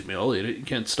 give it to me. I'll eat it. You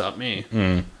can't stop me.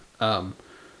 And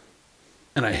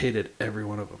I hated every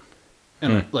one of them.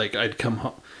 And I'd come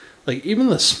home, even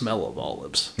the smell of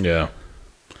olives. Yeah.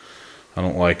 I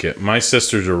don't like it. My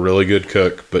sister's a really good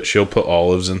cook, but she'll put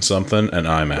olives in something, and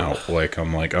I'm out.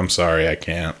 I'm sorry, I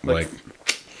can't.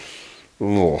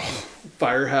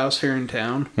 Firehouse here in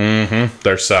town. Mm-hmm.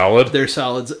 Their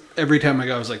salads. Every time I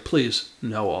go, I was like, please,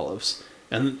 no olives.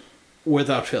 And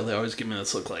without fail, they always give me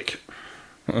this look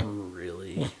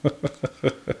really?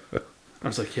 I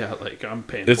was like, yeah, I'm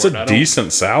paying for it. It's a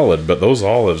decent salad, but those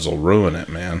olives will ruin it,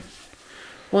 man.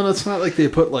 Well, it's not like they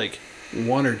put,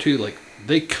 one or two,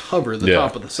 they cover the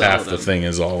top of the salad. Half the thing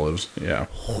is olives. Yeah.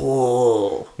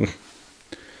 Oh.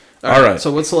 All right.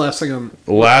 So what's the last thing?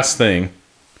 The last thing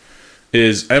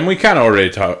is, and we kind of already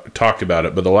talked about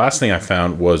it, but the last thing I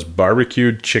found was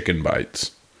barbecued chicken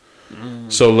bites.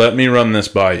 So let me run this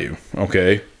by you,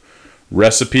 okay?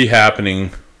 Recipe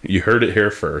happening. You heard it here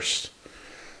first.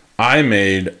 I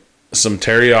made some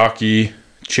teriyaki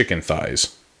chicken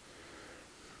thighs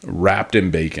wrapped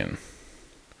in bacon.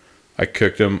 I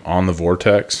cooked them on the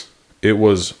Vortex. It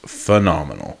was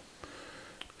phenomenal.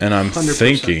 And I'm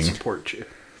thinking support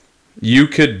you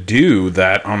could do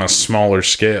that on a smaller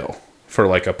scale for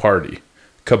a party.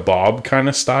 Kebab kind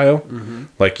of style. Mm-hmm.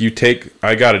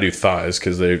 I got to do thighs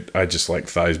because I just like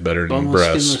thighs better than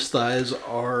breasts. Skinless thighs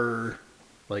are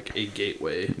a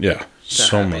gateway. Yeah,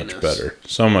 so much better.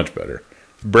 So much better.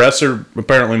 Breasts are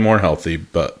apparently more healthy,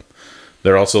 but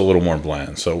they're also a little more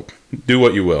bland. So do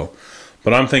what you will.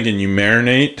 But I'm thinking you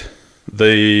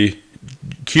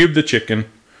cube the chicken,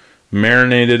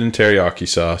 marinated in teriyaki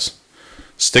sauce,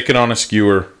 stick it on a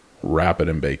skewer, wrap it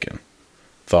in bacon.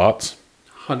 Thoughts?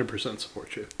 100%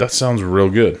 support you. That sounds real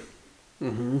good.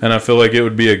 Mm-hmm. And I feel like it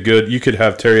would be you could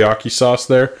have teriyaki sauce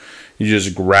there. You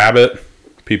just grab it.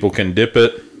 People can dip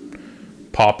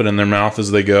it, pop it in their mouth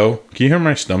as they go. Can you hear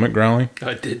my stomach growling?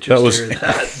 I did just hear that.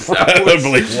 That was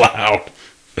incredibly loud.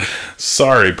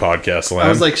 Sorry, podcast land. I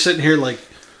was like sitting here like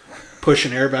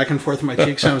pushing air back and forth in my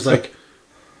cheeks, and I was like,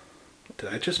 did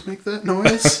I just make that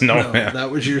noise? No, man.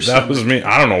 That was your stomach. That was me.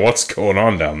 I don't know what's going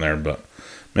on down there, but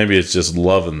maybe it's just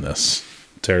loving this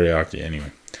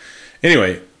teriyaki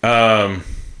Anyway,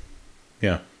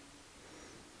 yeah.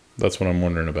 That's what I'm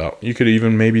wondering about. You could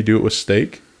even maybe do it with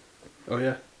steak. Oh,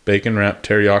 yeah. Bacon wrapped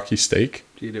teriyaki steak.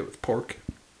 Do you do it with pork?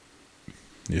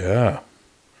 Yeah.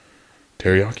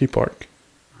 Teriyaki pork.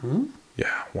 Hmm?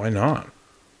 Yeah, why not?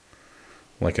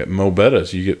 Like at Mo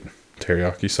Betta's, you get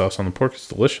teriyaki sauce on the pork. It's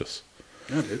delicious.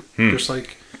 Yeah, dude. Just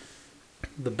like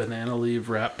the banana leaf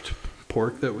wrapped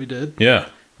pork that we did. Yeah.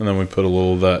 And then we put a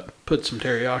little of that. Put some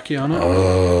teriyaki on it.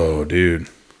 Oh, dude.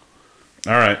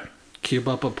 All right. Cube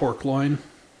up a pork loin.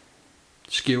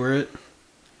 Skewer it.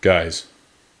 Guys.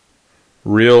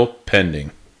 Real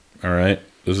pending. All right.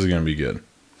 This is going to be good.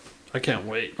 I can't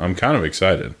wait. I'm kind of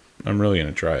excited. I'm really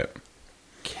going to try it.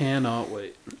 Cannot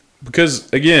wait.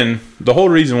 Because, again, the whole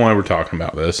reason why we're talking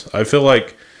about this, I feel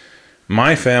like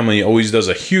my family always does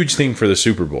a huge thing for the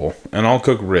Super Bowl, and I'll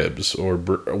cook ribs, or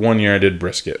one year I did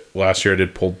brisket. Last year I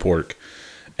did pulled pork.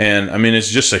 And, I mean, it's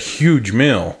just a huge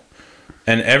meal.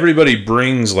 And everybody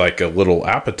brings, like, a little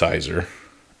appetizer,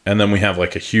 and then we have,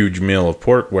 like, a huge meal of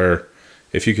pork where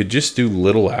if you could just do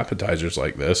little appetizers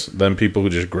like this, then people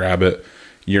would just grab it.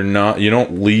 You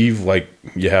don't leave like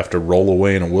you have to roll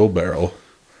away in a wheelbarrow.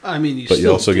 I mean, but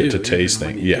you also get to taste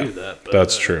things. Yeah,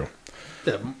 that's true.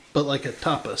 Yeah, but like a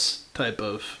tapas type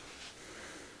of.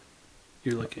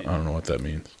 You're looking. I don't know what that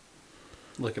means.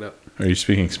 Look it up. Are you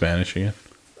speaking Spanish again?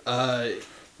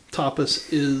 Tapas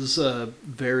is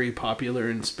very popular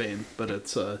in Spain, but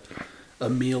it's a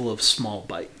meal of small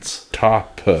bites.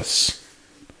 Tapas.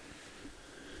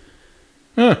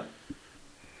 Huh.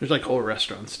 There's like whole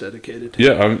restaurants dedicated to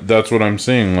it. That's what I'm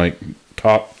seeing. Like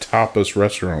tapas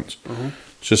restaurants. Mm-hmm.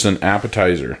 It's just an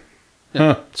appetizer.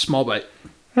 Yeah, huh. Small bite.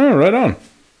 Oh, right on.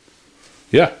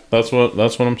 Yeah, that's what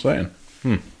I'm saying.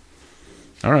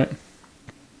 All right.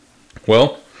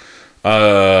 Well,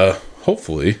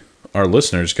 hopefully our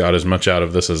listeners got as much out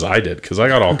of this as I did, because I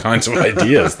got all kinds of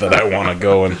ideas that I want to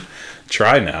go and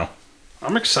try now.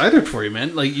 I'm excited for you,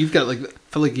 man. Like you've got I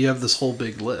feel like you have this whole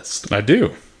big list. I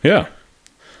do. Yeah.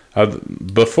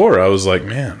 Before I was like,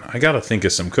 man, I got to think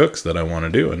of some cooks that I want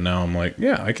to do. And now I'm like,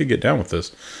 yeah, I could get down with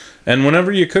this. And whenever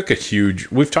you cook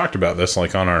we've talked about this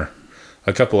like on a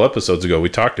couple episodes ago, we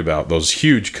talked about those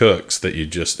huge cooks that you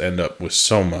just end up with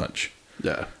so much.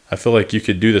 Yeah. I feel like you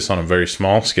could do this on a very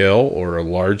small scale or a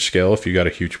large scale if you got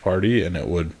a huge party, and it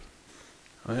would.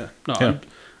 Oh, yeah. No, yeah.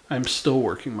 I'm still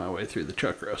working my way through the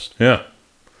chuck roast. Yeah.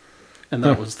 And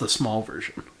that was the small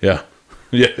version. Yeah.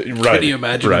 Yeah, right. Can you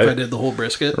imagine if I did the whole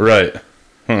brisket? Right.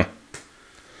 Huh.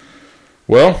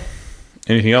 Well,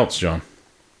 anything else, John?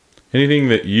 Anything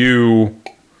that you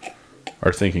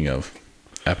are thinking of,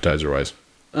 appetizer-wise?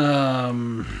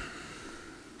 No,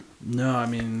 I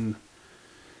mean,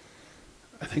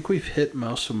 I think we've hit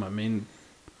most of them. I mean,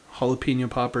 jalapeno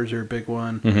poppers are a big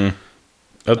one. Mm-hmm.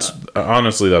 That's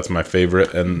honestly, that's my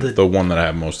favorite and the one that I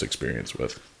have most experience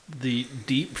with. The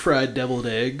deep fried deviled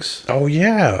eggs. Oh,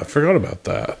 yeah. I forgot about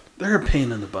that. They're a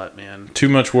pain in the butt, man. Too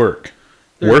much work.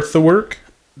 Worth the work?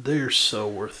 They're so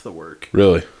worth the work.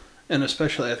 Really? And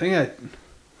especially, I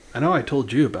know I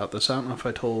told you about this. I don't know if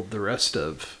I told the rest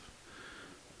of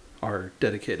our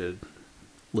dedicated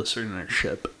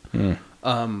listenership.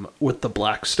 With the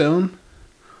Blackstone,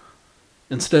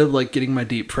 instead of like getting my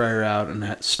deep fryer out and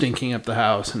that stinking up the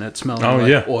house and it smelling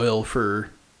like oil for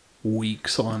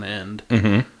weeks on end,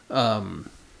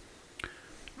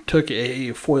 took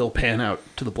a foil pan out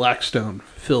to the Blackstone,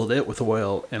 filled it with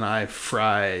oil, and I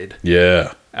fried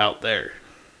out there.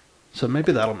 So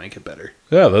maybe that'll make it better.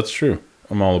 Yeah, that's true.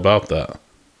 I'm all about that.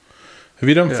 Have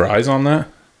you done fries on that?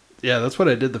 Yeah, that's what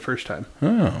I did the first time.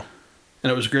 Oh.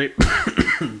 And it was great.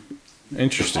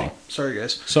 Interesting. Oh, sorry,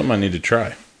 guys. Something I need to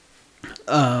try.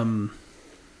 Yeah,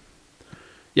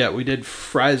 we did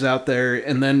fries out there,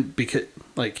 and then because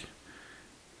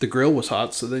the grill was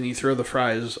hot, so then you throw the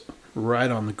fries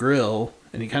right on the grill,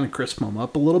 and you kind of crisp them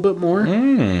up a little bit more.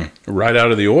 Right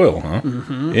out of the oil, huh?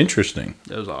 Mm-hmm. Interesting.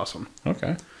 That was awesome.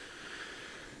 Okay.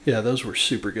 Yeah, those were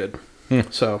super good.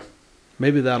 So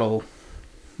maybe that'll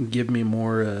give me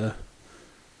more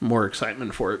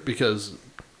excitement for it, because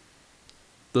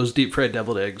those deep fried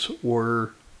deviled eggs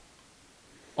were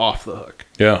off the hook.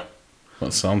 Yeah.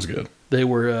 That sounds good. They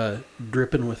were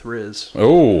dripping with Riz.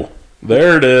 Oh,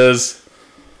 there it is.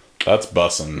 That's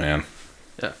bussin', man.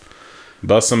 Yeah.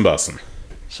 Bussin'.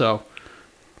 So,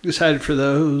 decided for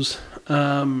those.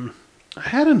 I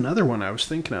had another one I was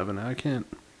thinking of, and I can't.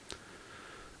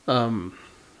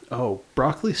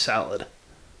 Broccoli salad.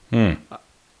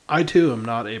 I too am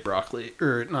not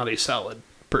a salad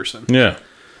person. Yeah.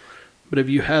 But have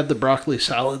you had the broccoli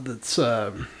salad that's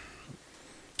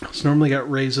it's normally got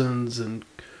raisins and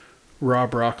raw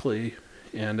broccoli,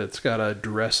 and it's got a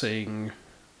dressing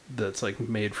that's like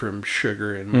made from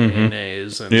sugar and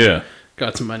mayonnaise and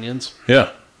got some onions.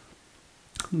 Yeah.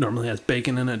 Normally has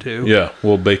bacon in it too. Yeah.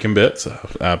 Well, bacon bits.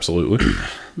 Absolutely.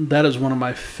 That is one of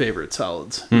my favorite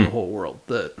salads in the whole world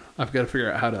that I've got to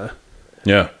figure out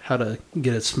how to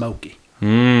get it smoky.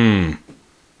 I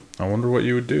wonder what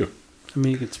you would do. I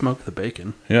mean, you could smoke the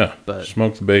bacon. Yeah. But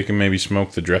smoke the bacon, maybe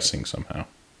smoke the dressing somehow.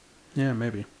 Yeah,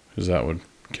 maybe. Because that would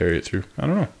carry it through. I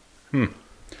don't know.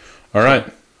 All right.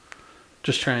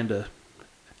 Just trying to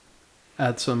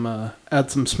add some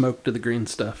smoke to the green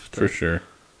stuff. For sure.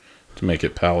 To make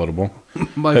it palatable.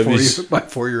 My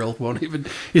 4-year-old won't even.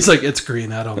 He's like, it's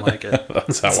green. I don't like it.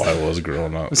 That's how I was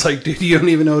growing up. It's like, dude, you don't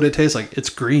even know what it tastes like. It's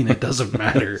green. It doesn't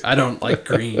matter. I don't like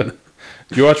green.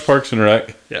 Did you watch Parks and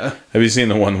Rec? Yeah. Have you seen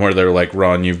the one where they're like,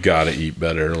 Ron, you've got to eat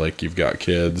better. Like, you've got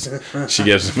kids. She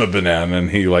gives him a banana and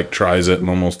he like tries it and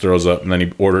almost throws up. And then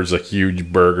he orders a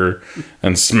huge burger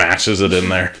and smashes it in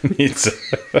there. It's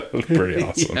pretty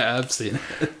awesome. Yeah, I've seen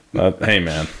it. Hey,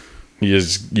 man. You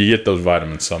get those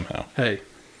vitamins somehow. Hey.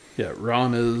 Yeah,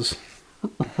 Ron is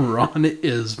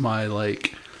my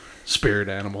like spirit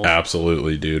animal.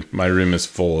 Absolutely, dude. My room is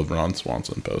full of Ron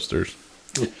Swanson posters.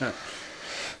 Yeah.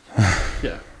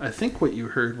 Yeah, I think what you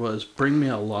heard was, bring me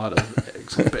a lot of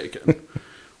eggs and bacon.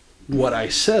 What I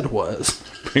said was,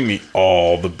 bring me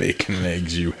all the bacon and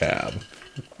eggs you have.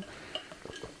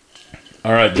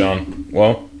 All right, John.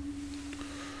 Well,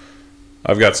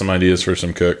 I've got some ideas for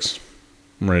some cooks.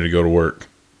 I'm ready to go to work.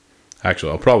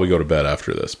 Actually, I'll probably go to bed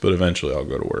after this, but eventually I'll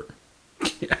go to work.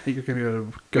 Yeah, you're going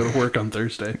to go to work on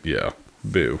Thursday. Yeah,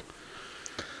 boo.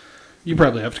 You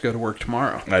probably have to go to work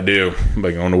tomorrow. I do. I've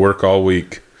been going to work all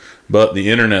week. But the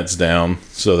internet's down,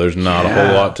 so there's not a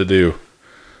whole lot to do.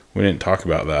 We didn't talk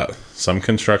about that. Some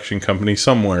construction company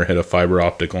somewhere hit a fiber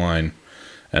optic line,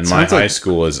 and my high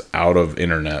school is out of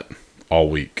internet all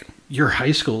week. Your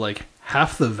high school, like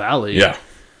half the valley. Yeah.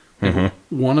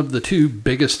 One of the two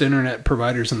biggest internet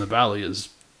providers in the valley is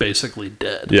basically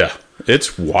dead. Yeah.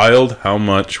 It's wild how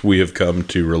much we have come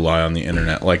to rely on the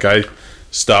internet. Like, I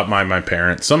stopped by my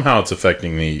parents. Somehow it's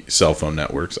affecting the cell phone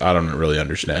networks. I don't really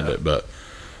understand it, but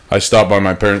I stopped by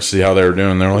my parents to see how they were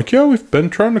doing. They're like, yeah, we've been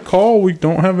trying to call. We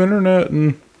don't have internet,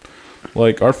 and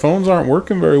like our phones aren't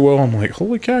working very well. I'm like,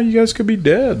 holy cow, you guys could be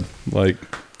dead. Like,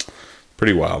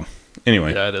 pretty wild.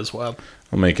 Anyway. Yeah, it is wild.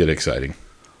 I'll make it exciting.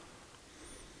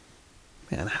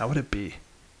 Man, how would it be?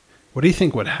 What do you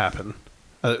think would happen?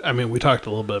 I mean, we talked a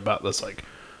little bit about this. Like,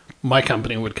 my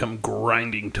company would come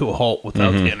grinding to a halt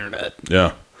without the internet.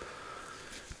 Yeah.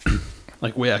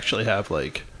 Like, we actually have,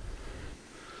 like,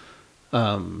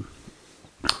 what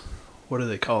do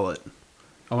they call it?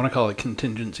 I want to call it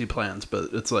contingency plans,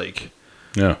 but it's like,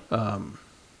 yeah,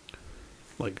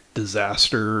 like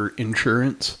disaster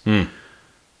insurance.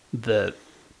 That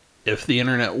if the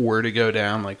internet were to go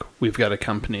down, like, we've got a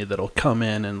company that'll come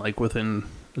in and like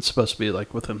it's supposed to be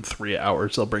like within 3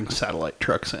 hours, they'll bring satellite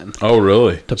trucks in. Oh,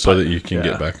 really? So that you can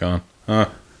get back on. Huh.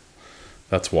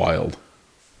 That's wild.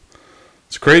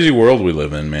 It's a crazy world we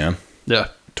live in, man. Yeah.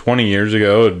 20 years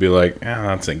ago, it'd be like,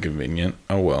 that's inconvenient.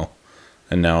 Oh, well.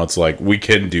 And now it's like, we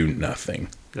can do nothing.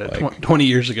 Yeah, like, 20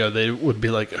 years ago, they would be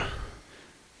like,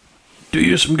 do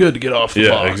you some good to get off the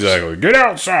box. Yeah, exactly. Get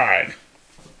outside.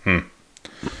 All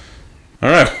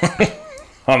right.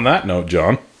 On that note,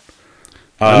 John.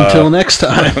 Until next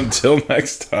time. Until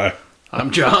next time. I'm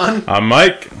John. I'm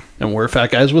Mike. And we're Fat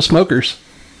Guys with Smokers.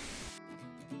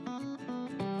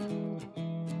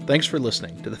 Thanks for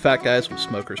listening to the Fat Guys with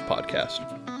Smokers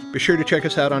podcast. Be sure to check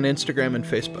us out on Instagram and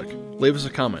Facebook. Leave us a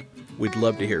comment. We'd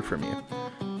love to hear from you.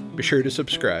 Be sure to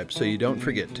subscribe so you don't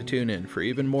forget to tune in for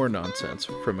even more nonsense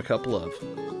from a couple of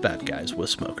Fat Guys with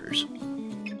Smokers.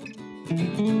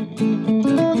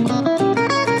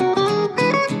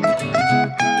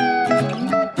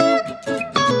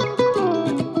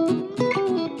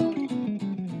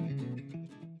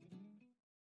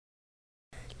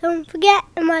 Don't forget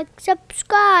to like,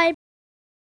 subscribe.